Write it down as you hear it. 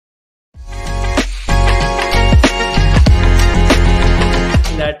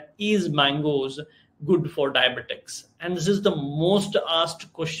is mangoes good for diabetics? And this is the most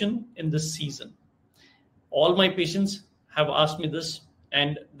asked question in this season. All my patients have asked me this,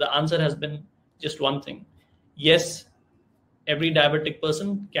 and the answer has been just one thing. Yes, every diabetic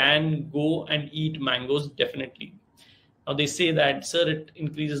person can go and eat mangoes, definitely. Now they say that, sir, it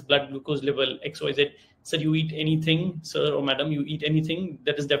increases blood glucose level, XYZ. Sir, you eat anything, sir or madam, you eat anything,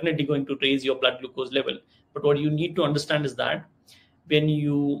 that is definitely going to raise your blood glucose level. But what you need to understand is that when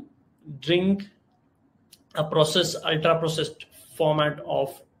you drink a processed, ultra processed format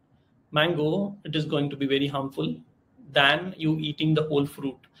of mango, it is going to be very harmful than you eating the whole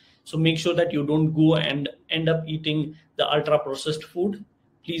fruit. So make sure that you don't go and end up eating the ultra processed food.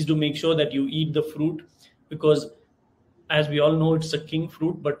 Please do make sure that you eat the fruit, because as we all know, it's a king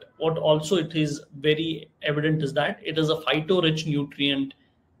fruit. But what also it is very evident is that it is a phyto-rich nutrient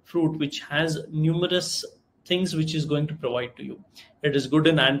fruit which has numerous things which is going to provide to you. It is good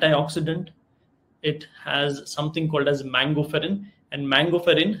in antioxidant. It has something called as mangoferin, and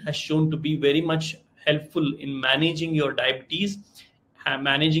mangoferin has shown to be very much helpful in managing your diabetes,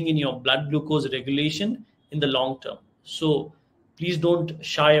 managing in your blood glucose regulation in the long term. So please don't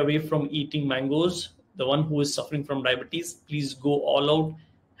shy away from eating mangoes. The one who is suffering from diabetes, please go all out,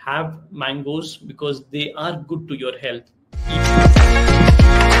 have mangoes, because they are good to your health.